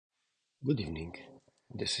Good evening.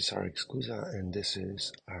 This is Arek Skuza, and this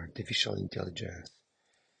is Artificial Intelligence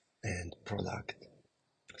and Product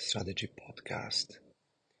Strategy Podcast.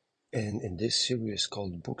 And in this series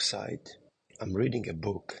called BookSight, I'm reading a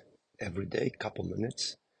book every day, couple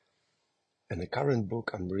minutes. And the current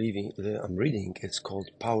book I'm reading is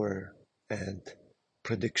called Power and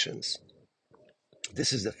Predictions.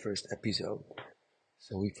 This is the first episode,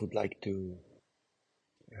 so if you'd like to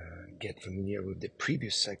get familiar with the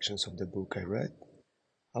previous sections of the book I read,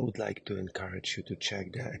 I would like to encourage you to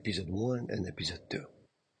check the episode 1 and episode 2.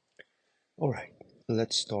 Alright,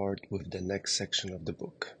 let's start with the next section of the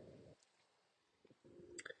book.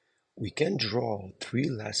 We can draw 3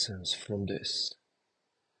 lessons from this.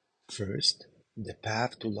 First, the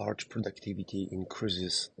path to large productivity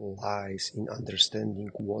lies in understanding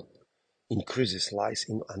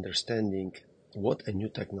what a new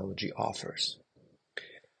technology offers.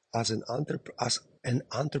 As an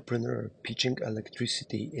entrepreneur, pitching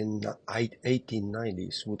electricity in the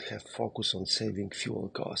 1890s would have focused on saving fuel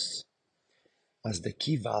costs as the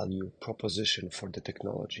key value proposition for the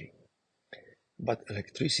technology. But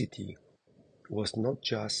electricity was not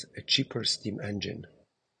just a cheaper steam engine.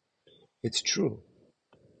 Its true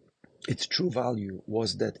value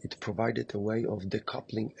was that it provided a way of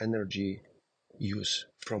decoupling energy use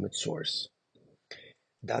from its source.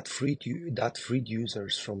 That freed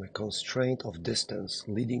users from a constraint of distance,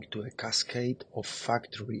 leading to a cascade of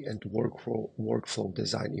factory and workflow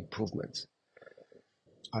design improvements.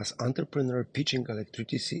 As entrepreneur pitching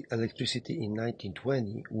electricity in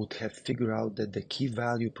 1920 would have figured out that the key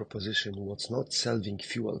value proposition was not solving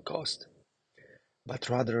fuel cost, but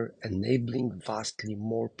rather enabling vastly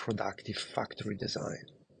more productive factory design.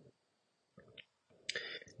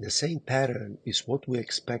 The same pattern is what we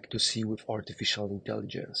expect to see with artificial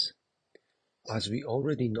intelligence. As we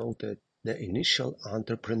already noted, the initial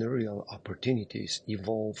entrepreneurial opportunities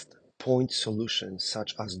evolved point solutions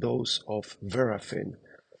such as those of Verafin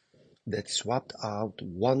that swapped out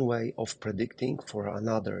one way of predicting for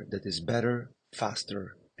another that is better,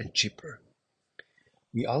 faster, and cheaper.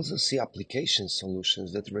 We also see application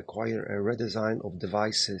solutions that require a redesign of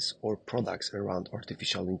devices or products around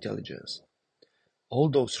artificial intelligence. All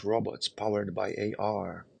those robots powered by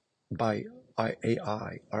AI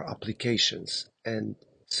are applications, and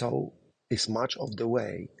so is much of the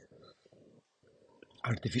way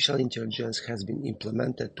artificial intelligence has been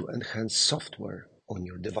implemented to enhance software on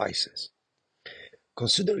your devices.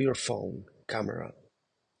 Consider your phone camera,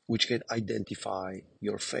 which can identify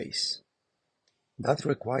your face. That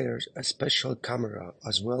requires a special camera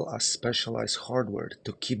as well as specialized hardware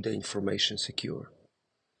to keep the information secure.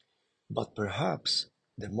 But perhaps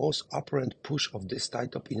the most apparent push of this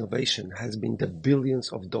type of innovation has been the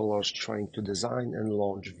billions of dollars trying to design and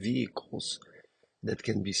launch vehicles that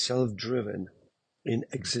can be self-driven in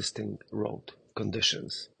existing road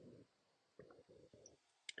conditions.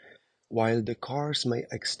 While the cars may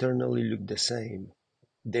externally look the same,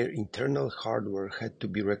 their internal hardware had to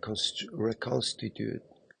be reconstituted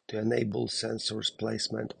to enable sensors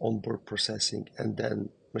placement, onboard processing, and then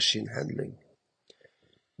machine handling.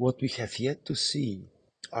 What we have yet to see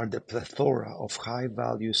are the plethora of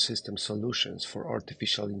high-value system solutions for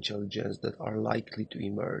artificial intelligence that are likely to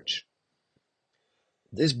emerge.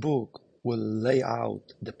 This book will lay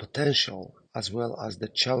out the potential as well as the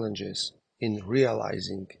challenges in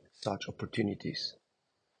realizing such opportunities.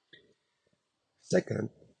 Second,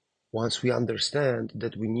 once we understand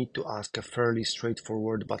that we need to ask a fairly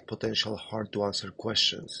straightforward but potential hard-to-answer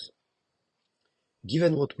questions.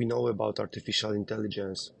 Given what we know about artificial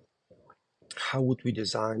intelligence, how would we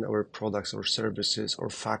design our products or services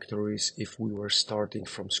or factories if we were starting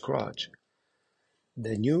from scratch?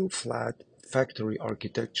 The new flat factory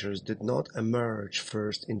architectures did not emerge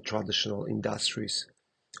first in traditional industries,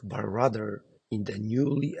 but rather in the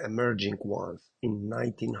newly emerging ones in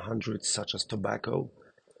 1900s such as tobacco,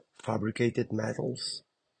 fabricated metals,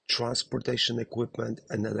 transportation equipment,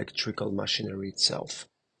 and electrical machinery itself.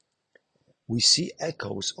 We see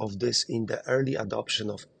echoes of this in the early adoption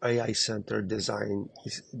of AI-centered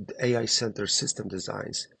system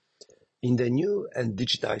designs in the new and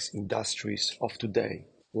digitized industries of today,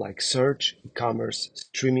 like search, e-commerce,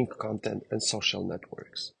 streaming content, and social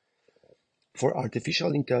networks. For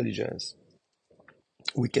artificial intelligence,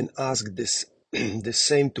 we can ask the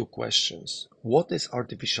same 2 questions. What is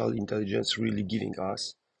artificial intelligence really giving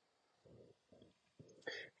us?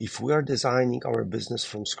 If we are designing our business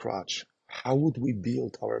from scratch, how would we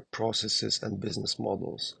build our processes and business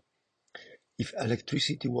models? If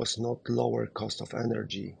electricity was not lower cost of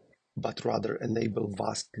energy, but rather enable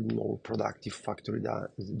vastly more productive factory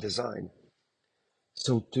design,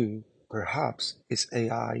 so too Perhaps is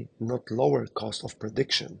AI not lower cost of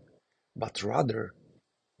prediction, but rather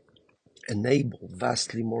enable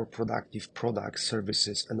vastly more productive products,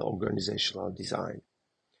 services, and organizational design.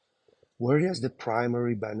 Whereas the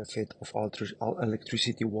primary benefit of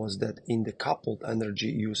electricity was that in the coupled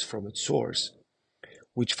energy used from its source,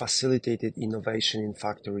 which facilitated innovation in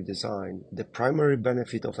factory design, the primary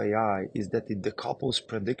benefit of AI is that it decouples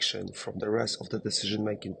prediction from the rest of the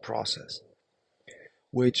decision-making process,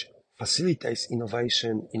 which facilitates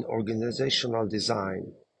innovation in organizational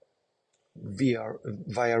design via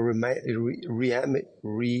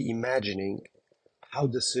reimagining how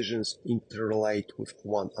decisions interrelate with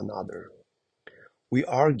one another. We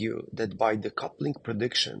argue that by decoupling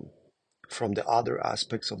prediction from the other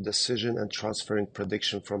aspects of decision and transferring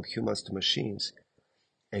prediction from humans to machines,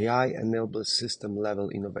 AI enables system-level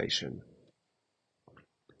innovation.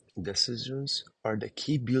 Decisions are the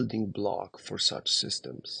key building block for such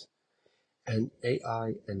systems, and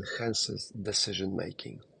AI enhances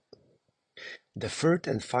decision-making. The third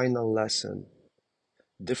and final lesson: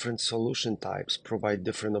 different solution types provide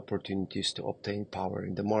different opportunities to obtain power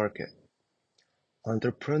in the market.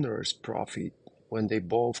 Entrepreneurs profit when they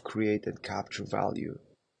both create and capture value.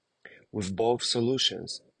 With both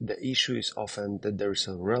solutions, the issue is often that there is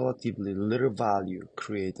a relatively little value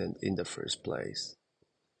created in the first place.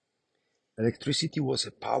 Electricity was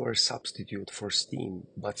a power substitute for steam,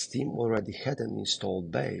 but steam already had an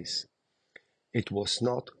installed base. It was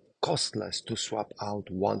not costless to swap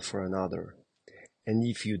out one for another. And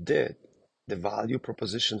if you did, the value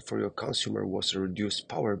proposition for your consumer was a reduced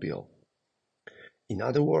power bill. In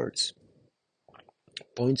other words,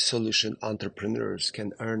 point solution entrepreneurs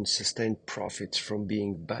can earn sustained profits from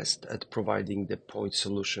being best at providing the point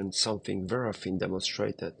solution, something very thin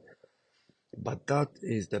demonstrated. But that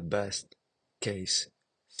is the best case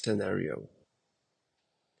scenario.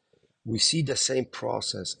 We see the same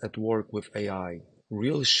process at work with AI,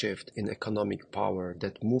 real shift in economic power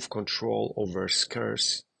that move control over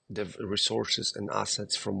scarce resources and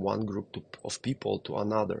assets from one group of people to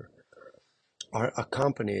another, are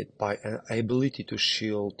accompanied by an ability to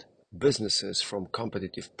shield businesses from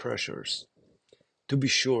competitive pressures. To be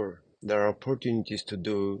sure, there are opportunities to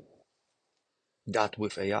do that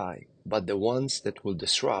with AI, but the ones that will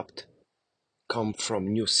disrupt come from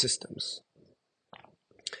new systems.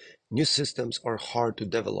 New systems are hard to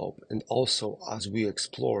develop and also, as we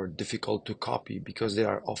explore, difficult to copy because they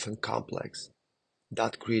are often complex.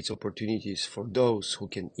 That creates opportunities for those who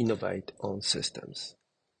can innovate on systems.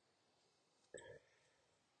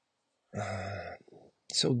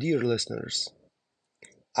 So, dear listeners,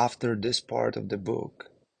 after this part of the book,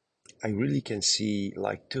 I really can see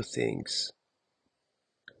like two things.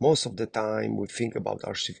 Most of the time we think about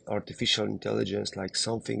artificial intelligence like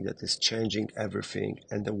something that is changing everything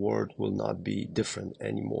and the world will not be different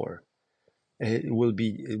anymore. It will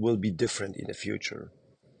be different in the future.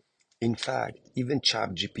 In fact, even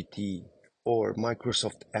ChatGPT or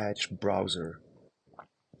Microsoft Edge browser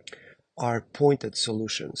are pointed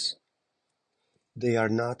solutions. They are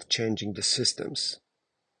not changing the systems.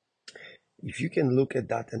 If you can look at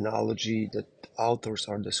that analogy that authors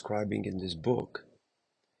are describing in this book,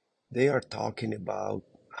 they are talking about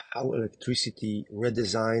how electricity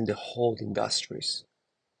redesigned the whole industries.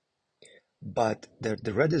 But the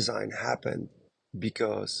redesign happened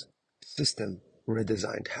because system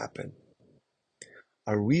redesign happened.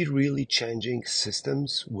 Are we really changing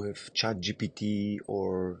systems with ChatGPT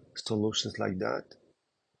or solutions like that?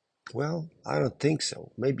 Well, I don't think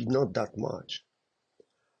so. Maybe not that much.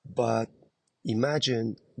 But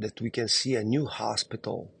imagine that we can see a new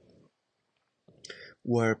hospital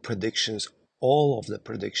where all of the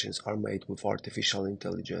predictions are made with artificial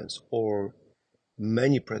intelligence, or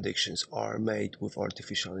many predictions are made with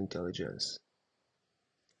artificial intelligence.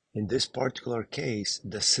 In this particular case,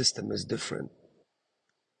 the system is different,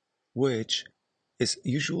 which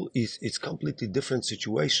it's completely different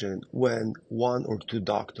situation when one or two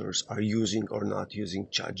doctors are using or not using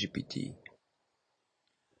ChatGPT.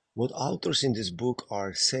 What authors in this book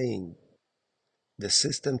are saying, the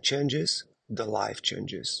system changes, the life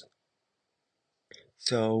changes.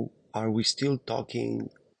 So are we still talking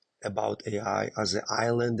about AI as an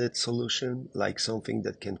islanded solution, like something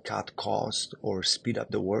that can cut costs or speed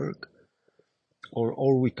up the work? Or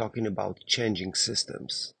are we talking about changing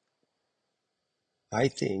systems? I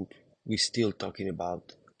think we're still talking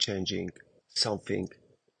about changing something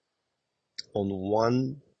on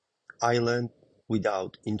one island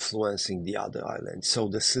without influencing the other island. So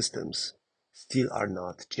the systems still are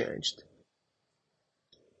not changed.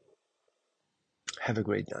 Have a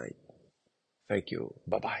great night. Thank you.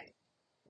 Bye-bye.